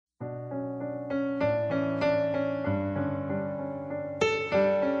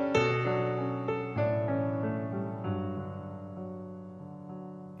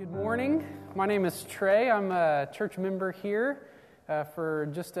My name is Trey. I'm a church member here for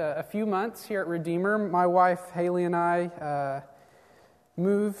just a few months here at Redeemer. My wife, Haley, and I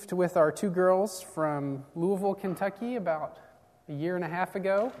moved with our two girls from Louisville, Kentucky about a year and a half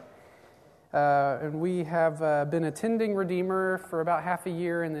ago. And we have been attending Redeemer for about half a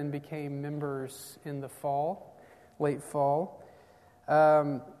year and then became members in the fall, late fall.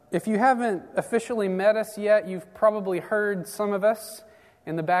 If you haven't officially met us yet, you've probably heard some of us.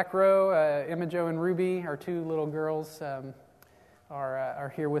 In the back row, Emma, Jo, and Ruby, our two little girls,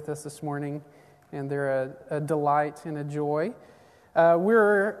 are here with us this morning, and they're a delight and a joy.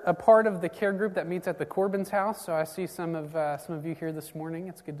 We're a part of the care group that meets at the Corbin's house, so I see some of you here this morning.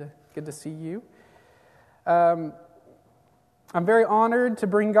 It's good to see you. I'm very honored to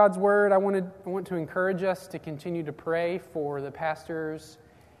bring God's Word. I want to encourage us to continue to pray for the pastors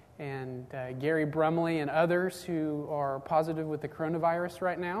and Gary Brumley and others who are positive with the coronavirus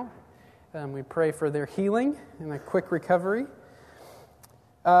right now. We pray for their healing and a quick recovery.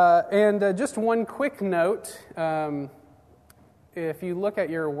 And just one quick note, if you look at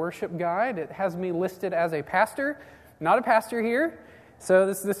your worship guide, it has me listed as a pastor, not a pastor here. So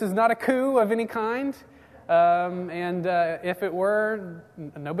this is not a coup of any kind. And if it were,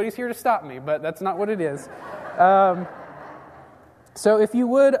 nobody's here to stop me, but that's not what it is. So if you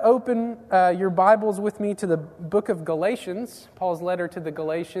would open your Bibles with me to the book of Galatians, Paul's letter to the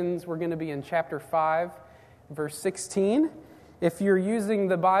Galatians. We're going to be in chapter 5, verse 16. If you're using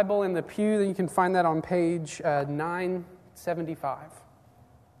the Bible in the pew, then you can find that on page 975.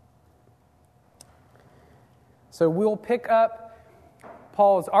 So we'll pick up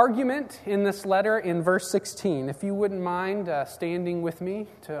Paul's argument in this letter in verse 16. If you wouldn't mind standing with me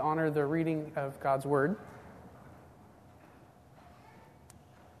to honor the reading of God's Word.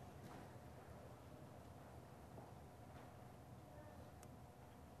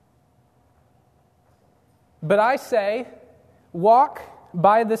 But I say, walk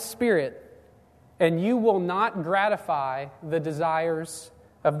by the Spirit, and you will not gratify the desires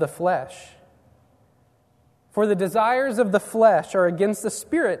of the flesh. For the desires of the flesh are against the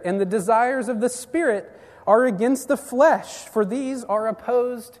Spirit, and the desires of the Spirit are against the flesh, for these are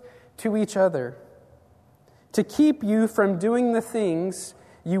opposed to each other, to keep you from doing the things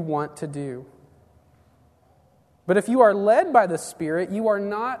you want to do. But if you are led by the Spirit, you are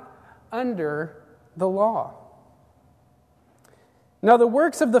not under the law. Now the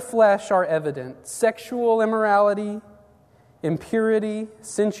works of the flesh are evident: sexual immorality, impurity,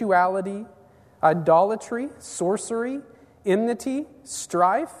 sensuality, idolatry, sorcery, enmity,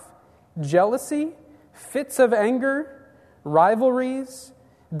 strife, jealousy, fits of anger, rivalries,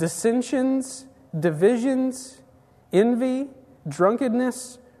 dissensions, divisions, envy,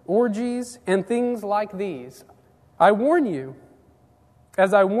 drunkenness, orgies, and things like these. I warn you,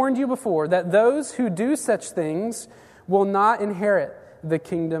 as I warned you before, that those who do such things will not inherit the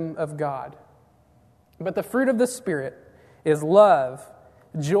kingdom of God. But the fruit of the Spirit is love,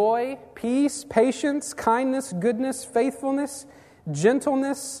 joy, peace, patience, kindness, goodness, faithfulness,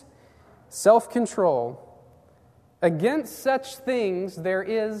 gentleness, self-control. Against such things there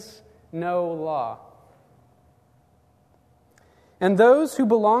is no law. And those who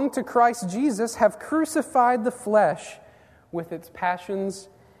belong to Christ Jesus have crucified the flesh with its passions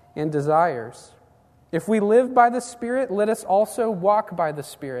and desires. If we live by the Spirit, let us also walk by the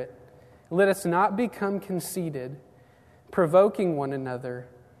Spirit. Let us not become conceited, provoking one another,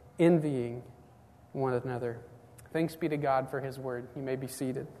 envying one another. Thanks be to God for His Word. You may be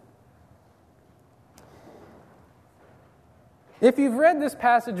seated. If you've read this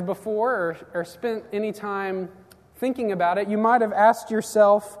passage before or spent any time thinking about it, you might have asked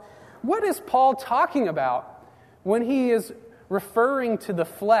yourself, what is Paul talking about when he is referring to the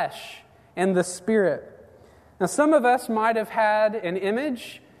flesh and the Spirit? Now, some of us might have had an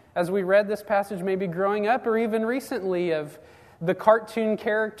image as we read this passage, maybe growing up or even recently, of the cartoon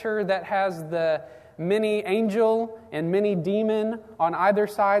character that has the mini angel and mini demon on either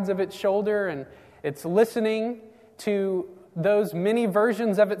sides of its shoulder, and it's listening to those many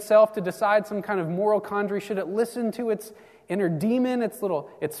versions of itself to decide some kind of moral quandary. Should it listen to its inner demon,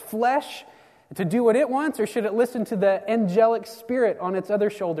 its flesh, to do what it wants, or should it listen to the angelic spirit on its other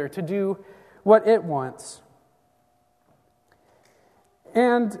shoulder to do what it wants?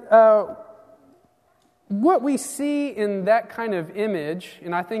 And what we see in that kind of image,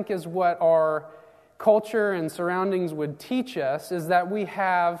 and I think is what our culture and surroundings would teach us, is that we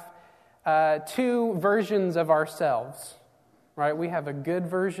have two versions of ourselves, right? We have a good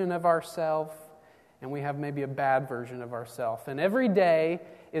version of ourselves, and we have maybe a bad version of ourselves. And every day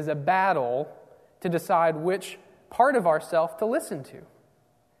is a battle to decide which part of ourselves to listen to.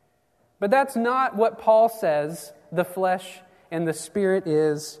 But that's not what Paul says the flesh and the Spirit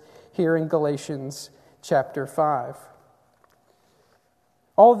is here in Galatians chapter 5.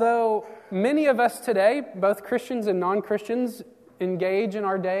 Although many of us today, both Christians and non-Christians, engage in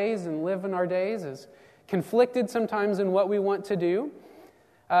our days and live in our days as conflicted sometimes in what we want to do,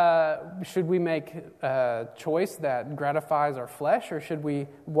 should we make a choice that gratifies our flesh, or should we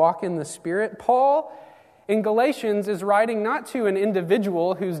walk in the Spirit? Paul, in Galatians, is writing not to an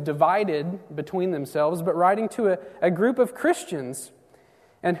individual who's divided between themselves, but writing to a group of Christians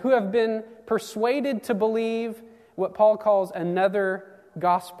and who have been persuaded to believe what Paul calls another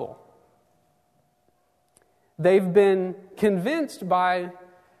gospel. They've been convinced by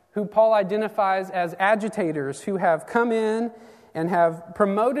who Paul identifies as agitators who have come in and have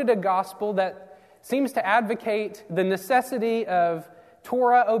promoted a gospel that seems to advocate the necessity of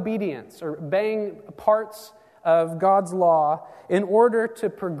Torah obedience, or obeying parts of God's law in order to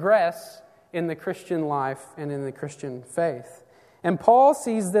progress in the Christian life and in the Christian faith. And Paul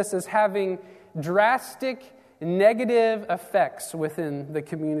sees this as having drastic negative effects within the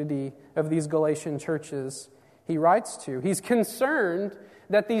community of these Galatian churches he writes to. He's concerned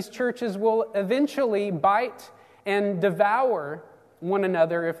that these churches will eventually bite and devour one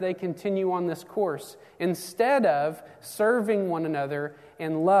another if they continue on this course, instead of serving one another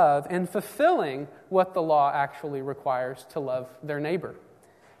in love and fulfilling what the law actually requires to love their neighbor.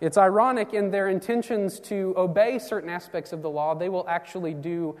 It's ironic, in their intentions to obey certain aspects of the law, they will actually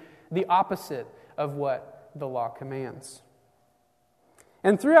do the opposite of what the law commands.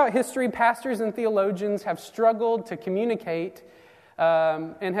 And throughout history, pastors and theologians have struggled to communicate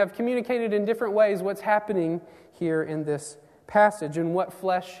and have communicated in different ways what's happening here in this passage and what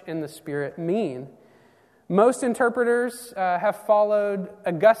flesh and the Spirit mean. Most interpreters have followed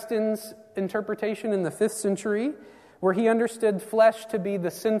Augustine's interpretation in the 5th century, where he understood flesh to be the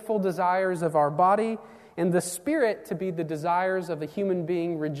sinful desires of our body and the Spirit to be the desires of a human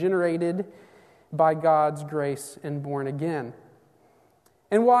being regenerated by God's grace and born again.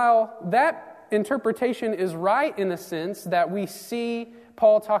 And while that interpretation is right in a sense that we see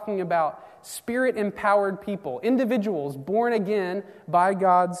Paul talking about Spirit-empowered people, individuals born again by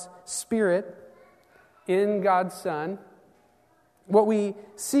God's Spirit in God's Son, what we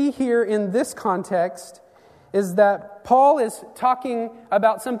see here in this context is that Paul is talking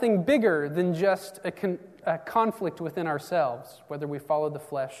about something bigger than just a conflict within ourselves, whether we follow the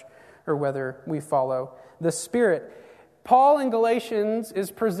flesh or whether we follow the Spirit. Paul in Galatians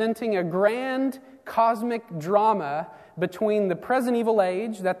is presenting a grand cosmic drama between the present evil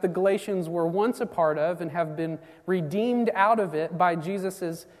age that the Galatians were once a part of and have been redeemed out of it by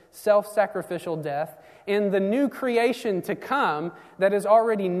Jesus' self-sacrificial death, and the new creation to come that is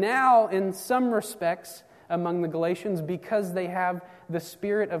already now in some respects among the Galatians because they have the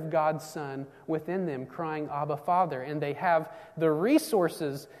Spirit of God's Son within them crying, Abba, Father, and they have the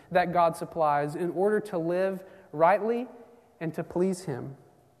resources that God supplies in order to live rightly and to please Him.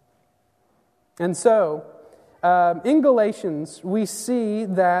 And so, in Galatians, we see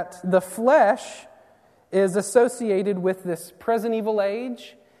that the flesh is associated with this present evil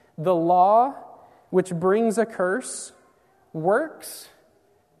age, the law, which brings a curse, works,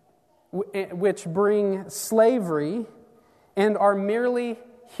 which bring slavery, and are merely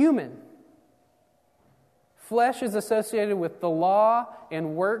human. Flesh is associated with the law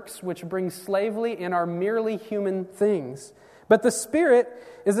and works, which bring slavery and are merely human things. But the Spirit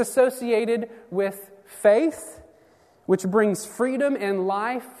is associated with faith, which brings freedom and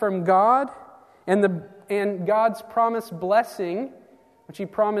life from God, and God's promised blessing, which He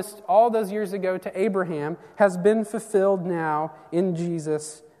promised all those years ago to Abraham, has been fulfilled now in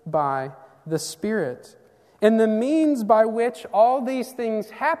Jesus by the Spirit. And the means by which all these things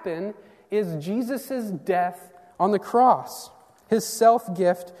happen is Jesus' death on the cross, His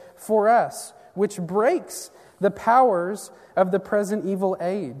self-gift for us, which breaks the powers of the present evil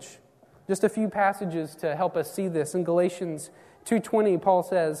age. Just a few passages to help us see this. In Galatians 2:20, Paul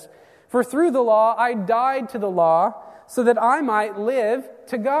says, "For through the law I died to the law, so that I might live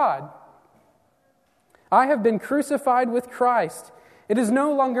to God. I have been crucified with Christ. It is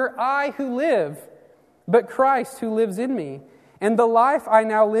no longer I who live, but Christ who lives in me. And the life I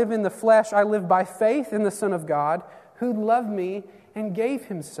now live in the flesh, I live by faith in the Son of God, who loved me and gave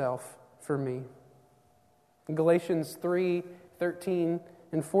Himself for me." In Galatians 3:13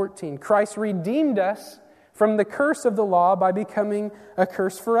 and 14, Christ redeemed us from the curse of the law by becoming a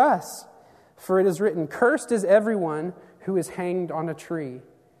curse for us. For it is written, "Cursed is everyone who is hanged on a tree,"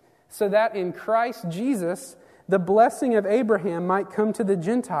 so that in Christ Jesus the blessing of Abraham might come to the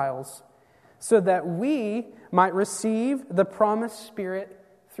Gentiles, so that we might receive the promised Spirit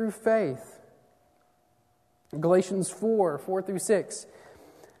through through faith. Galatians 4:4-6.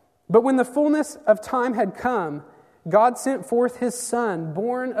 But when the fullness of time had come, God sent forth His Son,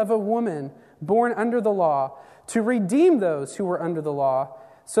 born of a woman, born under the law, to redeem those who were under the law,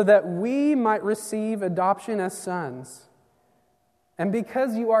 so that we might receive adoption as sons. And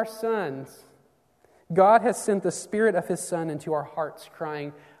because you are sons, God has sent the Spirit of His Son into our hearts,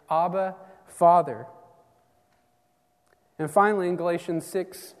 crying, Abba, Father. And finally, in Galatians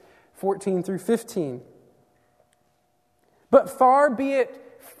 6:14-15. But far be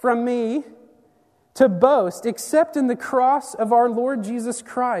it from me to boast, except in the cross of our Lord Jesus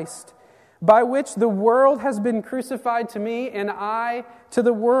Christ, by which the world has been crucified to me, and I to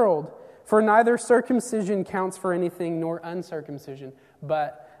the world. For neither circumcision counts for anything, nor uncircumcision,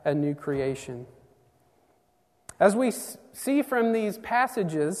 but a new creation. As we see from these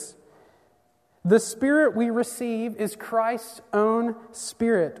passages, the Spirit we receive is Christ's own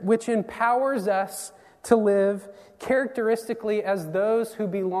Spirit, which empowers us to live characteristically as those who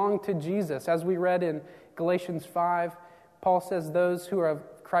belong to Jesus. As we read in Galatians 5, Paul says those who are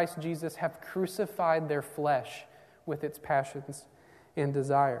of Christ Jesus have crucified their flesh with its passions and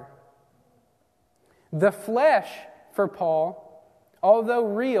desire. The flesh, for Paul, although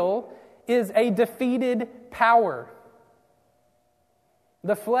real, is a defeated power.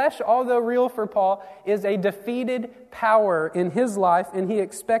 The flesh, although real for Paul, is a defeated power in his life, and he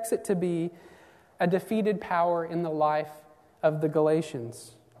expects it to be a defeated power in the life of the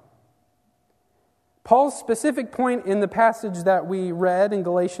Galatians. Paul's specific point in the passage that we read in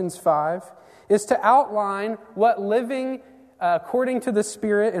Galatians 5 is to outline what living according to the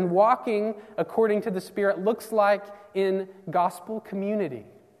Spirit and walking according to the Spirit looks like in gospel community.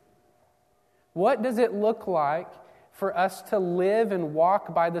 What does it look like for us to live and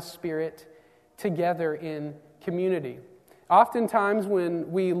walk by the Spirit together in community? Oftentimes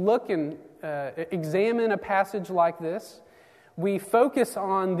when we look and examine a passage like this, we focus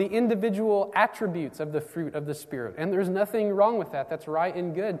on the individual attributes of the fruit of the Spirit. And there's nothing wrong with that. That's right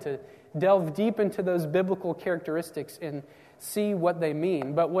and good to delve deep into those biblical characteristics and see what they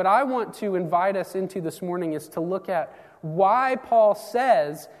mean. But what I want to invite us into this morning is to look at why Paul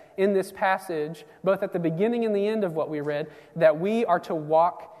says in this passage, both at the beginning and the end of what we read, that we are to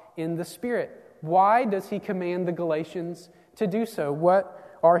walk in the Spirit. Why does he command the Galatians to do so? What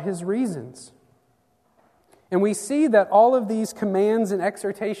are his reasons? And we see that all of these commands and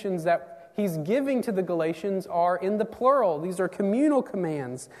exhortations that he's giving to the Galatians are in the plural. These are communal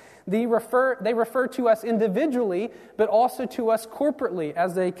commands. They refer to us individually, but also to us corporately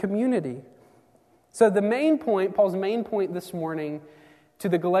as a community. So the main point, Paul's main point this morning to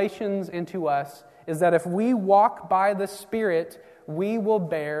the Galatians and to us, is that if we walk by the Spirit, we will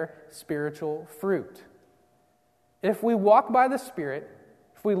bear spiritual fruit. If we walk by the Spirit,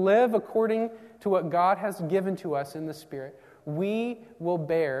 if we live according to what God has given to us in the Spirit, we will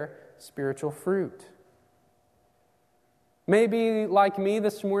bear spiritual fruit. Maybe, like me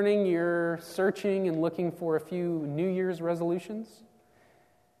this morning, you're searching and looking for a few New Year's resolutions.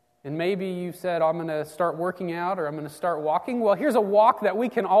 And maybe you've said, I'm going to start working out or I'm going to start walking. Well, here's a walk that we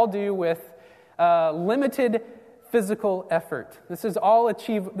can all do with limited physical effort. This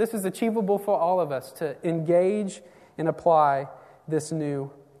is achievable for all of us to engage and apply this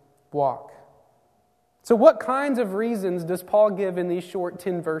new walk. So what kinds of reasons does Paul give in these short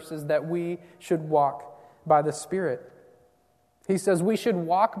 10 verses that we should walk by the Spirit? He says we should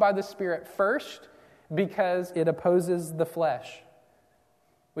walk by the Spirit first because it opposes the flesh.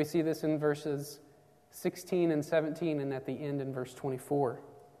 We see this in verses 16 and 17 and at the end in verse 24.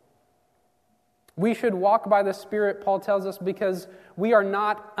 We should walk by the Spirit, Paul tells us, because we are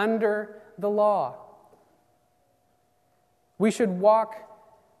not under the law. We should walk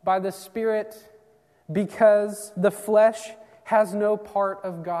by the Spirit because the flesh has no part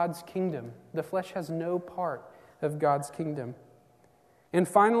of God's kingdom. The flesh has no part of God's kingdom. And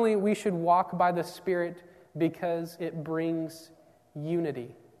finally, we should walk by the Spirit because it brings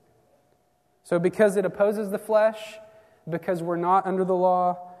unity. So because it opposes the flesh, because we're not under the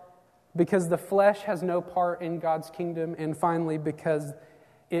law, because the flesh has no part in God's kingdom, and finally, because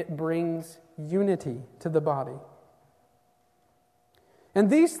it brings unity to the body. And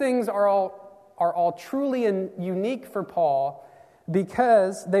these things are all truly and unique for Paul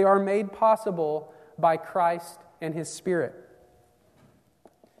because they are made possible by Christ and His Spirit.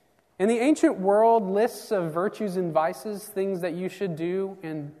 In the ancient world, lists of virtues and vices, things that you should do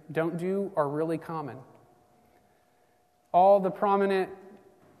and don't do, are really common. All the prominent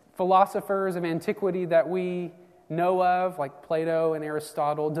philosophers of antiquity that we know of, like Plato and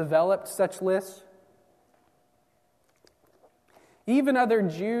Aristotle, developed such lists. even other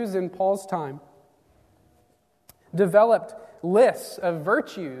Jews in Paul's time, developed lists of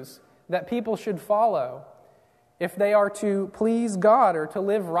virtues that people should follow if they are to please God or to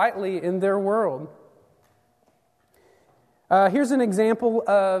live rightly in their world. Here's an example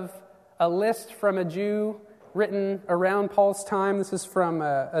of a list from a Jew written around Paul's time. This is from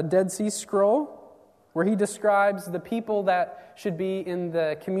a Dead Sea Scroll, where he describes the people that should be in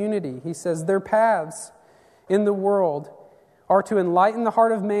the community. He says, "Their paths in the world are to enlighten the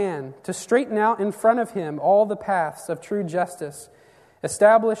heart of man, to straighten out in front of him all the paths of true justice,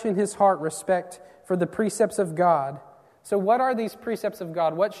 establish in his heart respect for the precepts of God." So what are these precepts of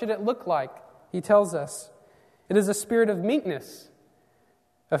God? What should it look like? He tells us, it is a spirit of meekness,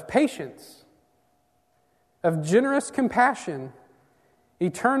 of patience, of generous compassion,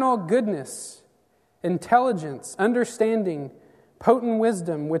 eternal goodness, intelligence, understanding, potent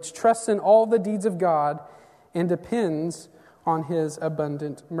wisdom, which trusts in all the deeds of God and depends on His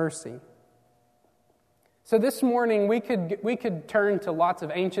abundant mercy. So this morning we could turn to lots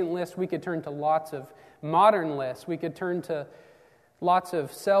of ancient lists, we could turn to lots of modern lists, we could turn to lots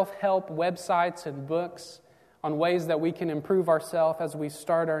of self-help websites and books on ways that we can improve ourselves as we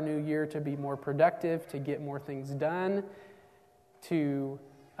start our new year to be more productive, to get more things done, to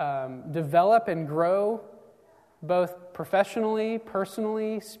develop and grow both professionally,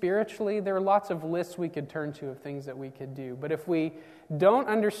 personally, spiritually. There are lots of lists we could turn to of things that we could do. But if we don't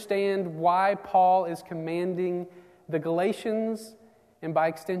understand why Paul is commanding the Galatians, and by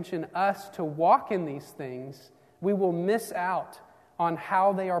extension us, to walk in these things, we will miss out on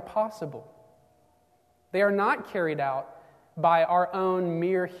how they are possible. They are not carried out by our own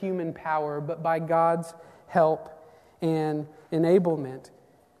mere human power, but by God's help and enablement.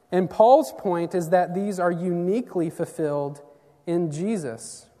 And Paul's point is that these are uniquely fulfilled in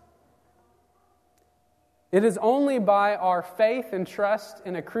Jesus. It is only by our faith and trust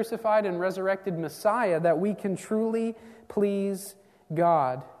in a crucified and resurrected Messiah that we can truly please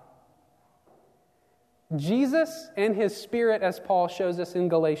God. Jesus and His Spirit, as Paul shows us in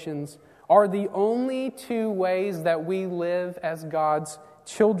Galatians, are the only two ways that we live as God's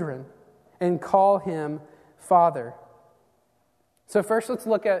children and call Him Father. So first, let's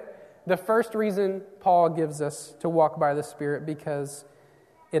look at the first reason Paul gives us to walk by the Spirit, because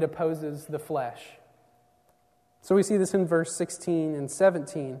it opposes the flesh. So we see this in verse 16 and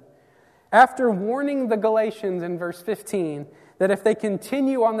 17. After warning the Galatians in verse 15 that if they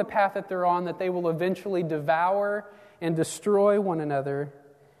continue on the path that they're on, that they will eventually devour and destroy one another,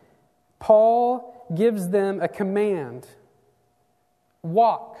 Paul gives them a command: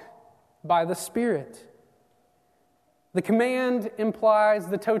 walk by the Spirit. The command implies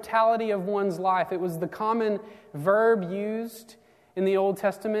the totality of one's life. It was the common verb used in the Old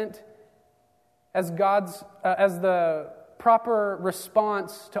Testament as the proper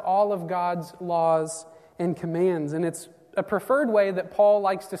response to all of God's laws and commands. And it's a preferred way that Paul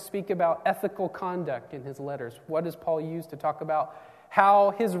likes to speak about ethical conduct in his letters. What does Paul use to talk about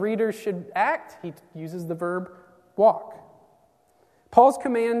how his readers should act? He uses the verb walk. Paul's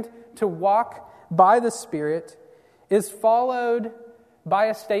command to walk by the Spirit is followed by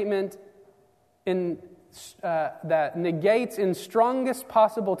a statement that negates in strongest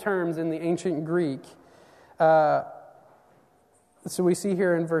possible terms in the ancient Greek. So we see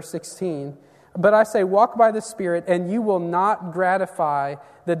here in verse 16, "But I say, walk by the Spirit, and you will not gratify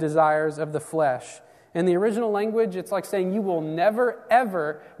the desires of the flesh." In the original language, it's like saying you will never,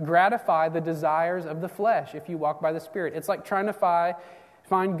 ever gratify the desires of the flesh if you walk by the Spirit. It's like trying to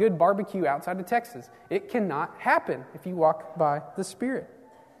find good barbecue outside of Texas. It cannot happen if you walk by the Spirit.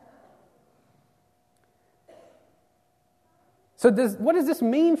 So what does this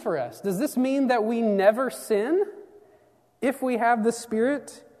mean for us? Does this mean that we never sin if we have the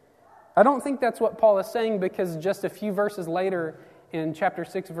Spirit? I don't think that's what Paul is saying, because just a few verses later in chapter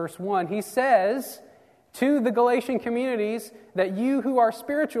 6, verse 1, he says to the Galatian communities that you who are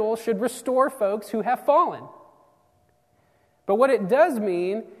spiritual should restore folks who have fallen. But what it does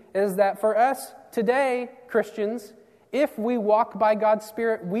mean is that for us today, Christians, if we walk by God's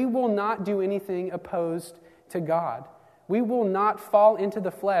Spirit, we will not do anything opposed to God. We will not fall into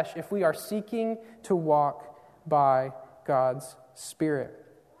the flesh if we are seeking to walk by God's Spirit.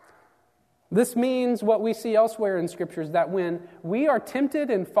 This means what we see elsewhere in Scriptures, that when we are tempted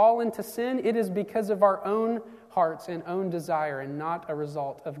and fall into sin, it is because of our own hearts and own desire and not a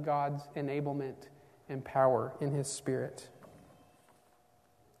result of God's enablement and power in His Spirit.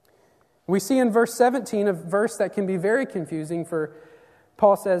 We see in verse 17 a verse that can be very confusing. For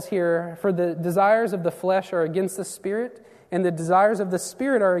Paul says here, "For the desires of the flesh are against the Spirit, and the desires of the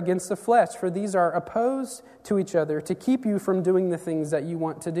Spirit are against the flesh, for these are opposed to each other to keep you from doing the things that you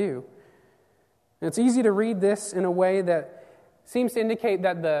want to do. And it's easy to read this in a way that seems to indicate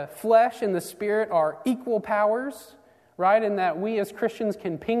that the flesh and the Spirit are equal powers, right? And that we as Christians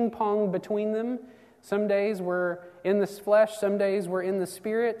can ping-pong between them. Some days we're in the flesh, some days we're in the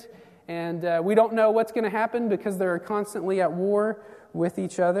Spirit, and we don't know what's going to happen because they're constantly at war with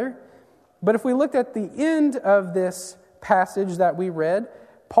each other. But if we looked at the end of this passage that we read,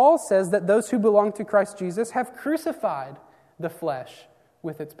 Paul says that those who belong to Christ Jesus have crucified the flesh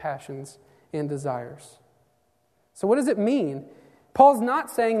with its passions and desires. So what does it mean? Paul's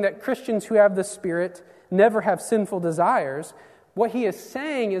not saying that Christians who have the Spirit never have sinful desires. What he is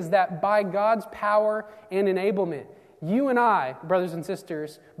saying is that by God's power and enablement, you and I, brothers and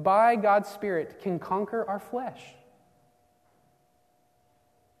sisters, by God's Spirit can conquer our flesh.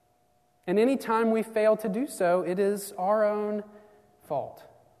 And any time we fail to do so, it is our own fault.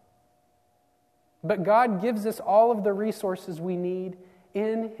 But God gives us all of the resources we need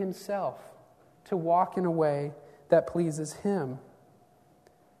in Himself to walk in a way that pleases Him.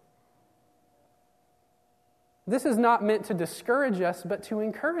 This is not meant to discourage us, but to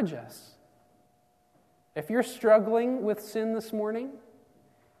encourage us. If you're struggling with sin this morning,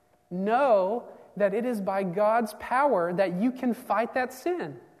 know that it is by God's power that you can fight that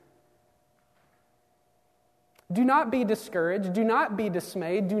sin. Do not be discouraged. Do not be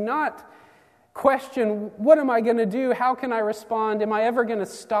dismayed. Do not question, what am I going to do? How can I respond? Am I ever going to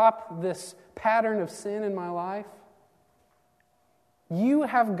stop this pattern of sin in my life? You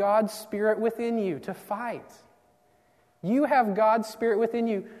have God's Spirit within you to fight. You have God's Spirit within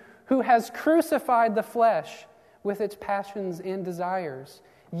you who has crucified the flesh with its passions and desires.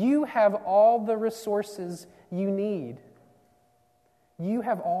 You have all the resources you need. You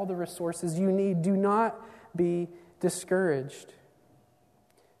have all the resources you need. Do not be discouraged.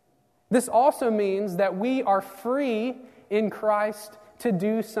 This also means that we are free in Christ to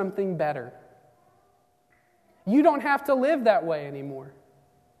do something better. You don't have to live that way anymore.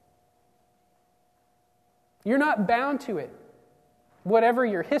 You're not bound to it. Whatever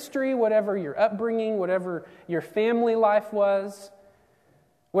your history, whatever your upbringing, whatever your family life was,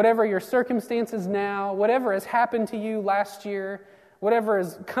 whatever your circumstances now, whatever has happened to you last year, whatever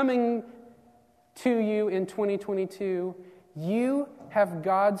is coming to you in 2022, you have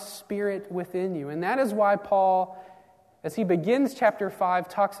God's Spirit within you. And that is why Paul, as he begins chapter 5,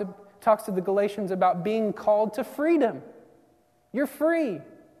 talks to the Galatians about being called to freedom. You're free.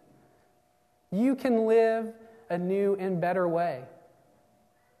 You can live a new and better way.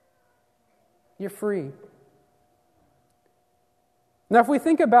 You're free. Now, if we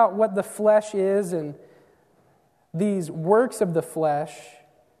think about what the flesh is and these works of the flesh,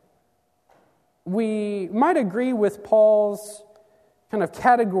 we might agree with Paul's kind of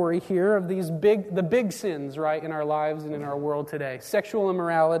category here of the big sins, right, in our lives and in our world today. Sexual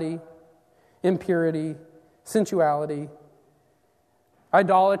immorality, impurity, sensuality,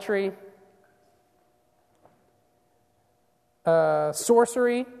 idolatry,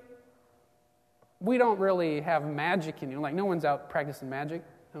 sorcery. We don't really have magic in you. Like, no one's out practicing magic.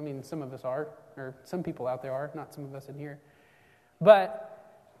 I mean, some of us are, or some people out there are, not some of us in here. But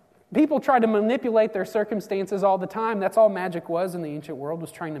people try to manipulate their circumstances all the time. That's all magic was in the ancient world,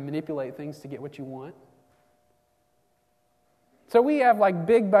 was trying to manipulate things to get what you want. So we have like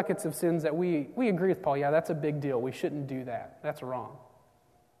big buckets of sins that we agree with Paul. Yeah, that's a big deal. We shouldn't do that. That's wrong.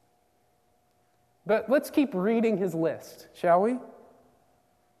 But let's keep reading his list, shall we?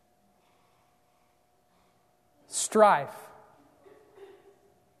 Strife,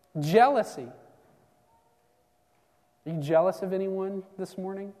 jealousy. Are you jealous of anyone this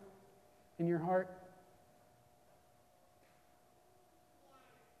morning in your heart?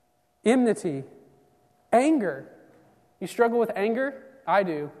 Enmity, anger. You struggle with anger? I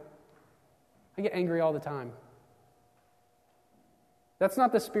do. I get angry all the time. That's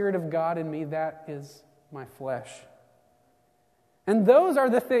not the Spirit of God in me. That is my flesh. And those are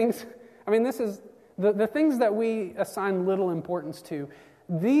the things, this is the things that we assign little importance to.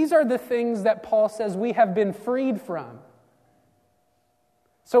 These are the things that Paul says we have been freed from.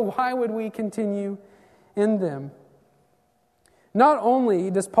 So why would we continue in them? Not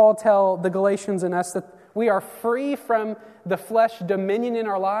only does Paul tell the Galatians and us that we are free from the flesh dominion in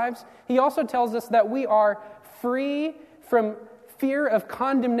our lives, he also tells us that we are free from fear of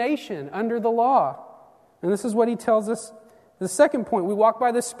condemnation under the law. And this is what he tells us. The second point, we walk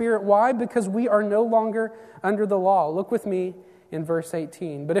by the Spirit. Why? Because we are no longer under the law. Look with me in verse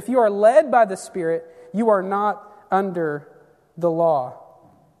 18. But if you are led by the Spirit, you are not under the law.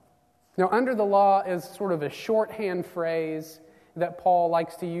 Now, under the law is sort of a shorthand phrase that Paul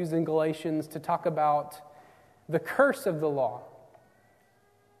likes to use in Galatians to talk about the curse of the law,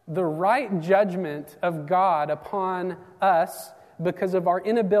 the right judgment of God upon us because of our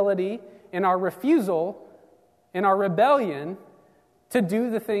inability and our refusal and our rebellion to do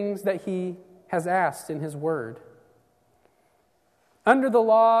the things that He has asked in His Word. Under the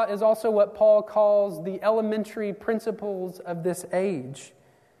law is also what Paul calls the elementary principles of this age,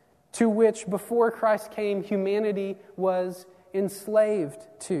 to which before Christ came, humanity was enslaved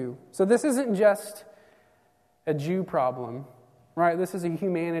to. So this isn't just a Jew problem, right? This is a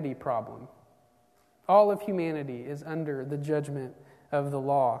humanity problem. All of humanity is under the judgment of the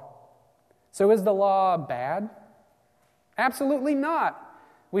law. So is the law bad? Absolutely not.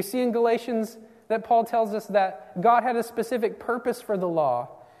 We see in Galatians that Paul tells us that God had a specific purpose for the law.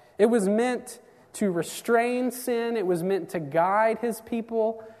 It was meant to restrain sin. It was meant to guide His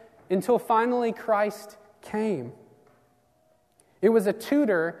people until finally Christ came. It was a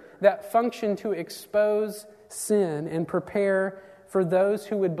tutor that functioned to expose sin and prepare for those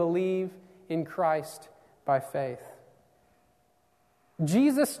who would believe in Christ by faith.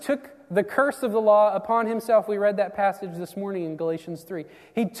 Jesus took the curse of the law upon Himself. We read that passage this morning in Galatians 3.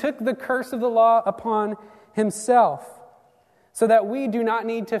 He took the curse of the law upon Himself so that we do not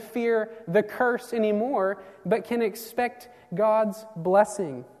need to fear the curse anymore, but can expect God's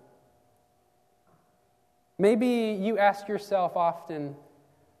blessing. Maybe you ask yourself often,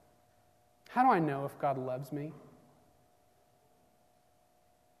 how do I know if God loves me?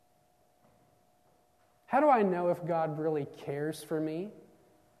 How do I know if God really cares for me?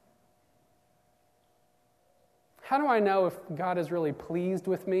 How do I know if God is really pleased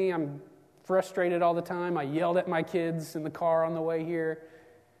with me? I'm frustrated all the time. I yelled at my kids in the car on the way here.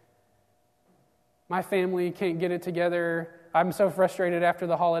 My family can't get it together. I'm so frustrated after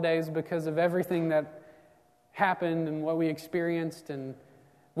the holidays because of everything that happened and what we experienced, and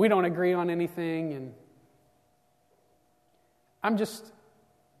we don't agree on anything, and I'm just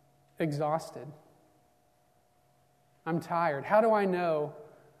exhausted. I'm tired. How do I know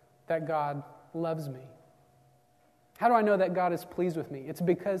that God loves me? How do I know that God is pleased with me? It's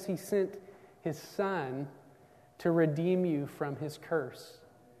because He sent His Son to redeem you from His curse,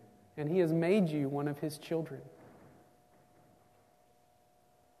 and He has made you one of His children.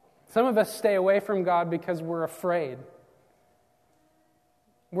 Some of us stay away from God because we're afraid.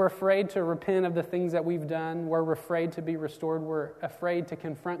 We're afraid to repent of the things that we've done. We're afraid to be restored. We're afraid to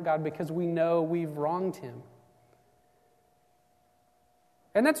confront God because we know we've wronged Him.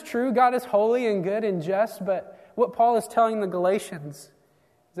 And that's true. God is holy and good and just, but what Paul is telling the Galatians is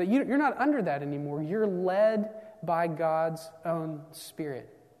that you're not under that anymore. You're led by God's own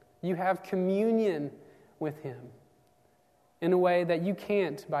Spirit. You have communion with Him in a way that you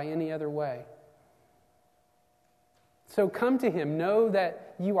can't by any other way. So come to Him. Know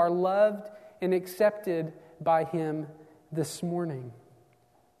that you are loved and accepted by Him this morning.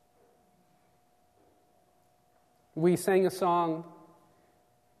 We sang a song,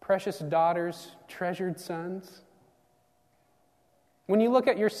 Precious Daughters, Treasured Sons. When you look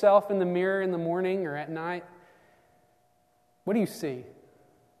at yourself in the mirror in the morning or at night, what do you see?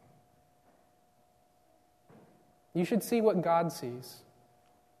 You should see what God sees.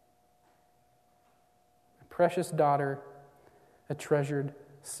 A precious daughter, a treasured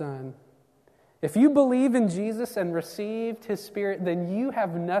son. If you believe in Jesus and received His Spirit, then you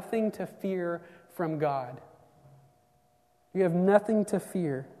have nothing to fear from God. You have nothing to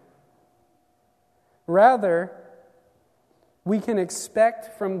fear. Rather, we can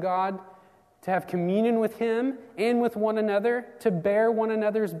expect from God to have communion with Him and with one another, to bear one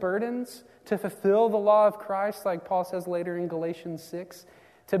another's burdens, to fulfill the law of Christ, like Paul says later in Galatians 6,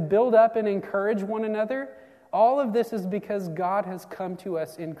 to build up and encourage one another. All of this is because God has come to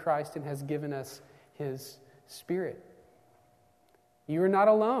us in Christ and has given us His Spirit. You are not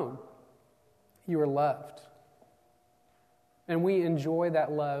alone. You are loved. And we enjoy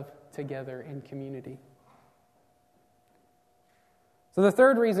that love together in community. So the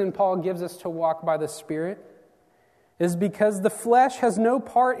third reason Paul gives us to walk by the Spirit is because the flesh has no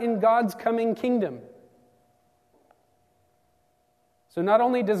part in God's coming kingdom. So not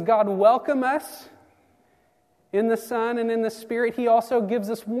only does God welcome us in the Son and in the Spirit, He also gives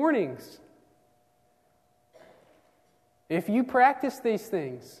us warnings. If you practice these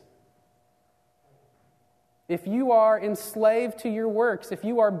things, if you are enslaved to your works, if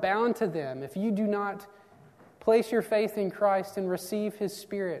you are bound to them, if you do not place your faith in Christ and receive His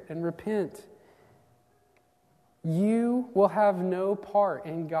Spirit and repent, you will have no part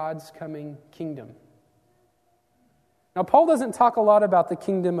in God's coming kingdom. Now, Paul doesn't talk a lot about the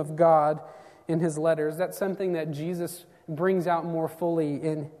kingdom of God in his letters. That's something that Jesus brings out more fully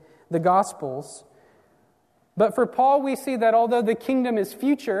in the Gospels. But for Paul, we see that although the kingdom is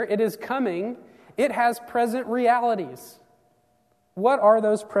future, it is coming, it has present realities. What are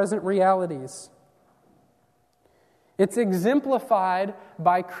those present realities? It's exemplified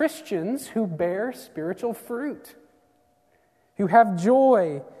by Christians who bear spiritual fruit, who have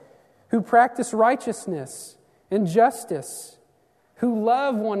joy, who practice righteousness and justice, who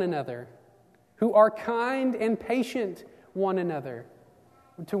love one another, who are kind and patient to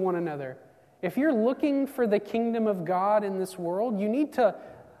one another. If you're looking for the kingdom of God in this world, you need to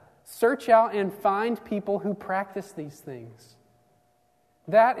search out and find people who practice these things.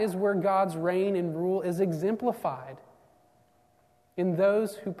 That is where God's reign and rule is exemplified, in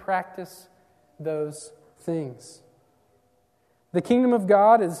those who practice those things. The kingdom of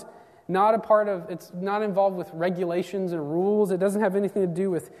God is it's not involved with regulations and rules. It doesn't have anything to do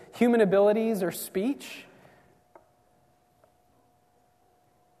with human abilities or speech.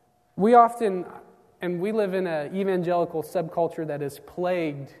 We live in an evangelical subculture that is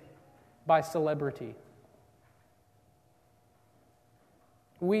plagued by celebrity.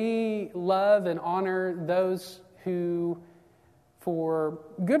 We love and honor those who, for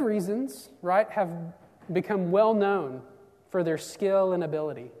good reasons, right, have become well known for their skill and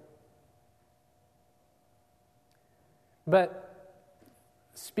ability. But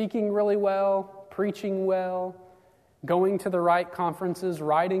speaking really well, preaching well, going to the right conferences,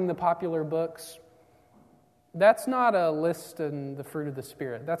 writing the popular books, that's not a list in the fruit of the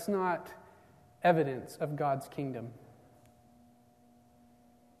Spirit. That's not evidence of God's kingdom.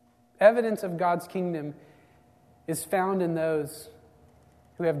 Evidence of God's kingdom is found in those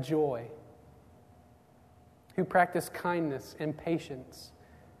who have joy, who practice kindness and patience,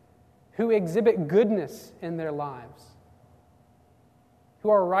 who exhibit goodness in their lives, who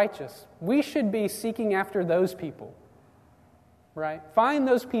are righteous. We should be seeking after those people, right? Find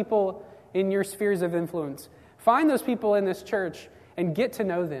those people in your spheres of influence. Find those people in this church and get to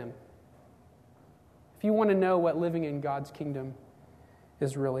know them. If you want to know what living in God's kingdom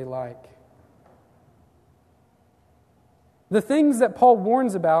is really like. The things that Paul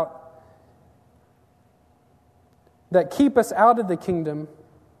warns about that keep us out of the kingdom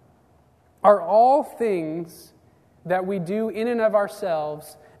are all things that we do in and of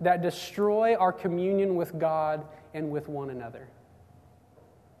ourselves that destroy our communion with God and with one another.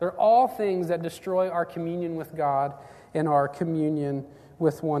 They're all things that destroy our communion with God and our communion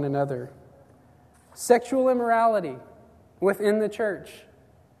with one another. Sexual immorality within the church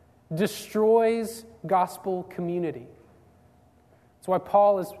destroys gospel community. That's why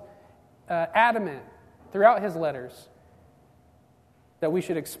Paul is adamant throughout his letters that we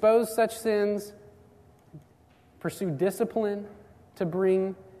should expose such sins, pursue discipline to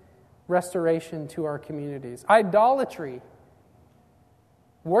bring restoration to our communities. Idolatry,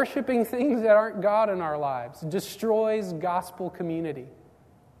 worshiping things that aren't God in our lives, destroys gospel community.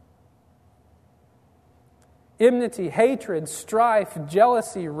 Enmity, hatred, strife,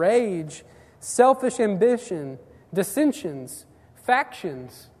 jealousy, rage, selfish ambition, dissensions,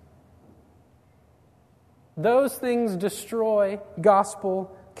 factions. Those things destroy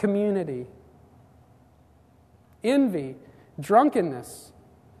gospel community. Envy, drunkenness,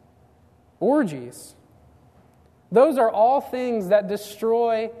 orgies. Those are all things that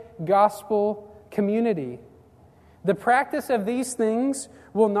destroy gospel community. The practice of these things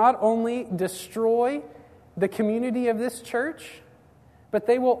will not only destroy the community of this church, but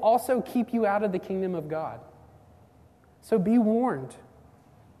they will also keep you out of the kingdom of God. So be warned.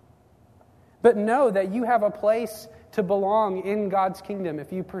 But know that you have a place to belong in God's kingdom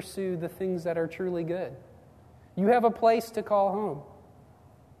if you pursue the things that are truly good. You have a place to call home.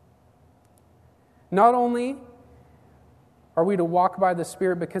 Not only are we to walk by the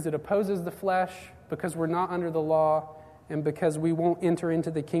Spirit because it opposes the flesh, because we're not under the law, and because we won't enter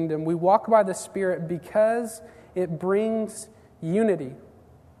into the kingdom, we walk by the Spirit because it brings unity.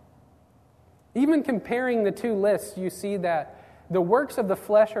 Even comparing the two lists, you see that the works of the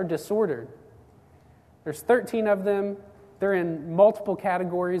flesh are disordered. There's 13 of them. They're in multiple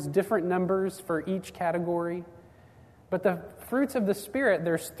categories, different numbers for each category. But the fruits of the Spirit,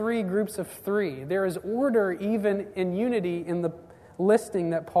 there's 3 groups of 3. There is order even in unity in the listing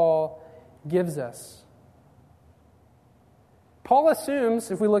that Paul gives us. Paul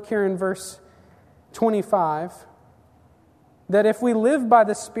assumes, if we look here in verse 25, that if we live by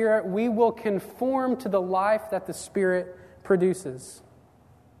the Spirit, we will conform to the life that the Spirit produces.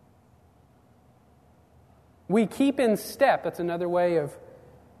 We keep in step. That's another way of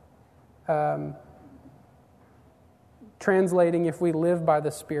translating, if we live by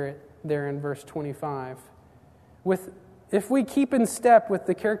the Spirit, there in verse 25. If we keep in step with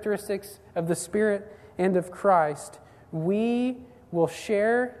the characteristics of the Spirit and of Christ, we will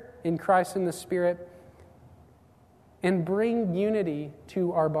share in Christ and the Spirit and bring unity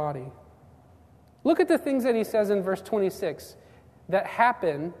to our body. Look at the things that he says in verse 26 that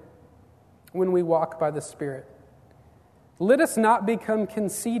happen when we walk by the Spirit. Let us not become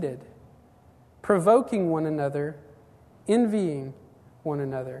conceited, provoking one another, envying one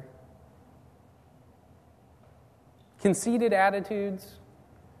another. Conceited attitudes,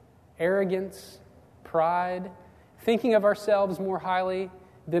 arrogance, pride, thinking of ourselves more highly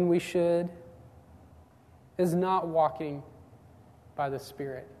than we should, is not walking by the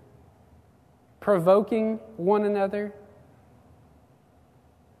Spirit. Provoking one another,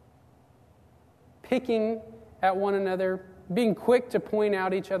 picking at one another, being quick to point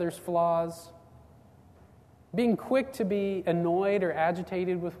out each other's flaws, being quick to be annoyed or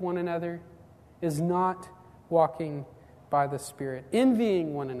agitated with one another is not walking by the Spirit.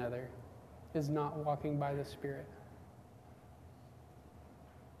 Envying one another is not walking by the Spirit.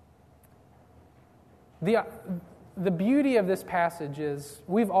 The beauty of this passage is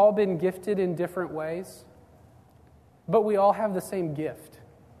we've all been gifted in different ways, but we all have the same gift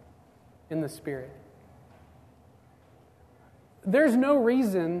in the Spirit. There's no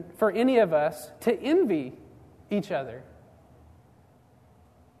reason for any of us to envy each other.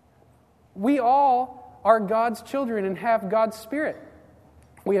 We all are God's children and have God's Spirit.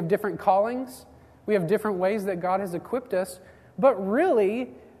 We have different callings. We have different ways that God has equipped us. But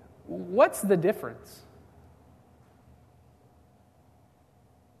really, what's the difference?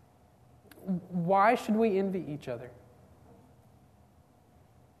 Why should we envy each other?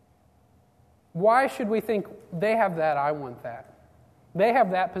 Why should we think they have that, I want that? They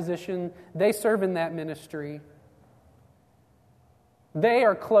have that position. They serve in that ministry. They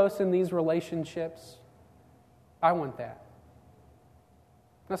are close in these relationships. I want that.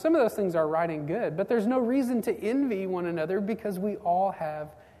 Now, some of those things are right and good, but there's no reason to envy one another because we all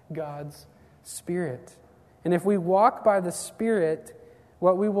have God's Spirit. And if we walk by the Spirit,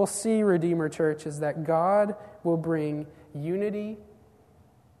 what we will see, Redeemer Church, is that God will bring unity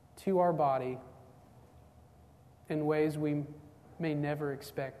to our body in ways we may never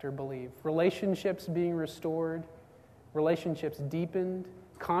expect or believe. Relationships being restored, relationships deepened,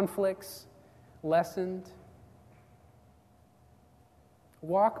 conflicts lessened.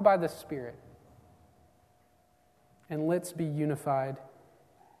 Walk by the Spirit, and let's be unified.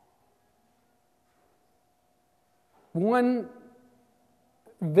 One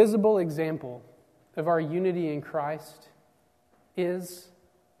visible example of our unity in Christ is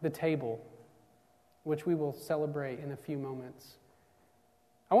the table, which we will celebrate in a few moments.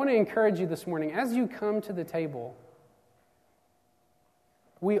 I want to encourage you this morning, as you come to the table,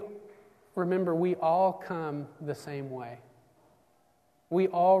 remember, we all come the same way. We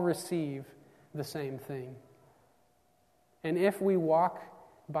all receive the same thing. And if we walk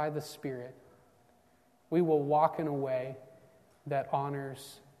by the Spirit, we will walk in a way that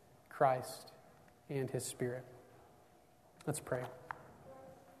honors Christ and His Spirit. Let's pray.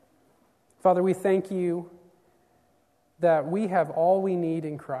 Father, we thank you that we have all we need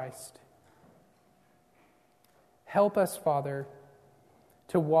in Christ. Help us, Father,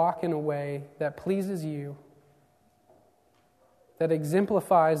 to walk in a way that pleases you, that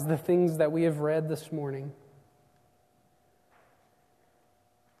exemplifies the things that we have read this morning,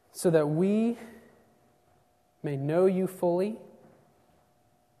 so that we may know you fully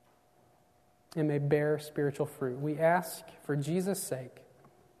and may bear spiritual fruit. We ask for Jesus' sake.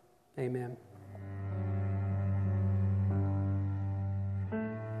 Amen.